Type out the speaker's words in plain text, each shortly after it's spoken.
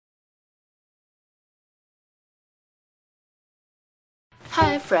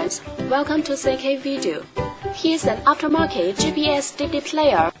Hi friends, welcome to CK Video. Here's an aftermarket GPS DVD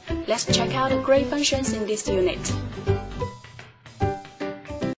player. Let's check out the great functions in this unit.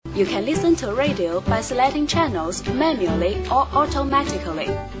 You can listen to radio by selecting channels manually or automatically.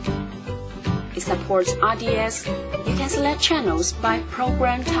 It supports RDS. You can select channels by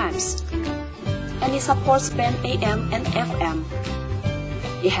program types. And it supports band AM and FM.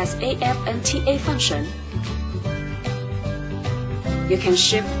 It has AF and TA function. You can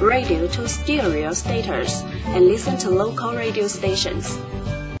shift radio to stereo status and listen to local radio stations.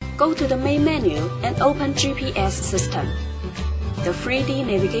 Go to the main menu and open GPS system. The 3D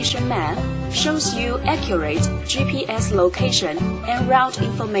navigation map shows you accurate GPS location and route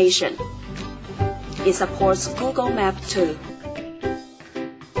information. It supports Google Maps too.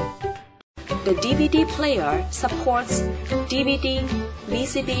 The DVD player supports DVD,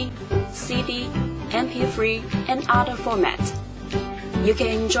 VCD, CD, MP3, and other formats. You can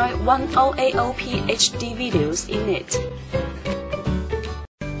enjoy 1080p HD videos in it.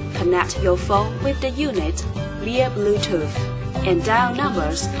 Connect your phone with the unit via Bluetooth and dial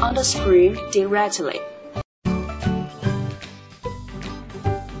numbers on the screen directly.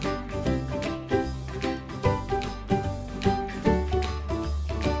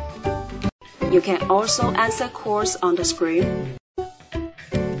 You can also answer calls on the screen.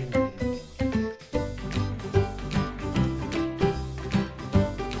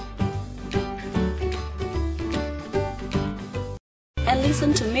 And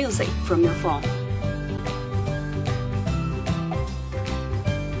listen to music from your phone.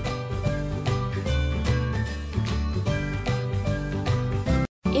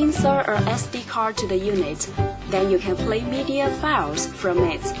 Insert a SD card to the unit, then you can play media files from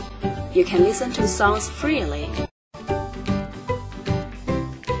it. You can listen to songs freely.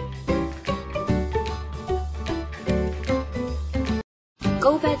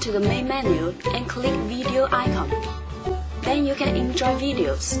 Go back to the main menu and click video icon. Then you can enjoy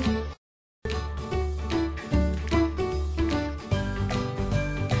videos.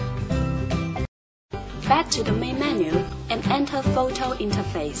 Back to the main menu and enter photo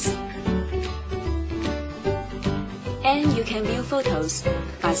interface. And you can view photos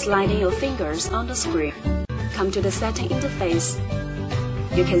by sliding your fingers on the screen. Come to the setting interface.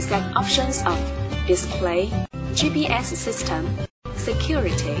 You can set options of display, GPS system,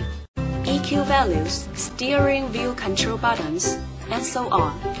 security, EQ values, steering wheel control buttons, and so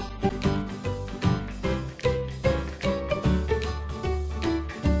on.